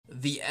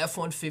The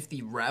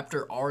F-150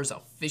 Raptor R is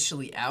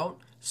officially out,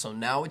 so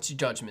now it's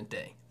judgment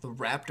day. The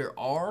Raptor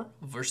R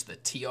versus the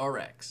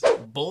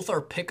TRX. Both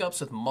are pickups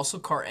with muscle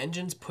car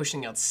engines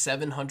pushing out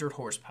 700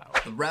 horsepower.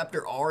 The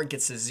Raptor R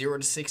gets to 0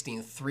 to 60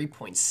 in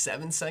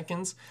 3.7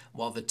 seconds,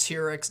 while the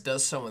TRX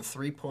does so in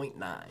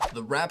 3.9.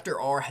 The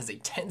Raptor R has a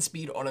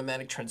 10-speed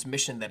automatic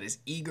transmission that is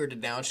eager to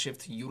downshift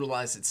to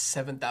utilize its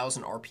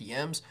 7,000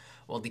 RPMs,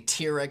 while the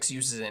TRX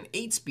uses an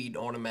 8-speed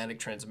automatic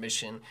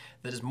transmission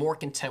that is more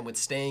content with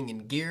staying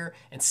in gear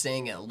and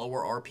staying at lower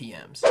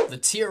RPMs. The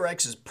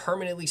TRX is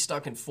permanently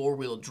stuck in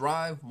 4-wheel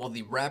drive, while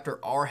the Raptor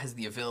R has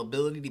the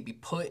availability to be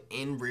put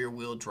in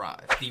rear-wheel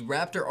drive. The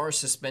Raptor R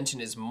suspension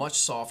is much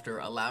softer,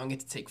 allowing it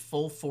to take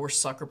full force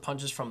sucker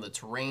punches from the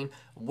terrain,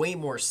 way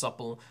more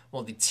supple,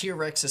 while the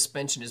TRX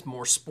suspension is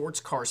more sports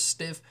car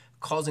stiff,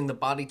 causing the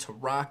body to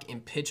rock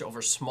and pitch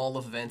over small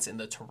events in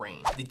the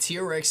terrain. The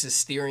TRX's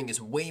steering is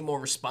way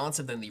more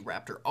responsive than the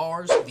Raptor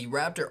R's. The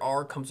Raptor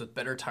R comes with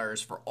better tires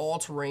for all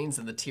terrains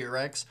than the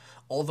TRX,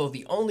 although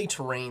the only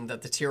terrain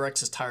that the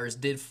TRX's tires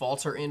did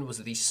falter in was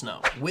the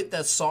snow. With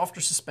that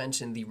softer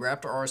suspension, the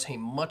Raptor R is a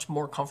much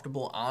more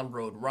comfortable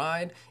on-road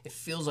ride. It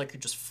feels like you're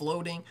just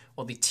floating,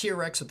 while the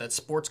TRX with that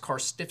sports car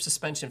stiff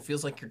suspension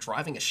feels like you're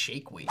driving a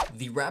shake weight.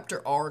 The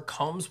Raptor R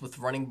comes with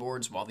running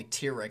boards while the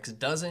TRX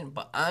doesn't,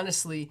 but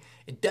honestly,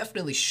 it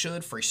definitely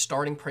should for a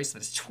starting price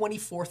that is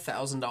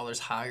 $24,000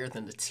 higher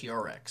than the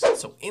TRX.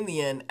 So in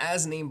the end,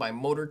 as named by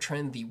Motor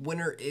Trend, the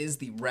winner is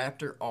the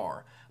Raptor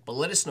R. But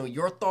let us know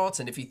your thoughts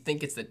and if you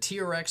think it's the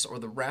TRX or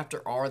the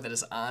Raptor R that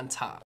is on top.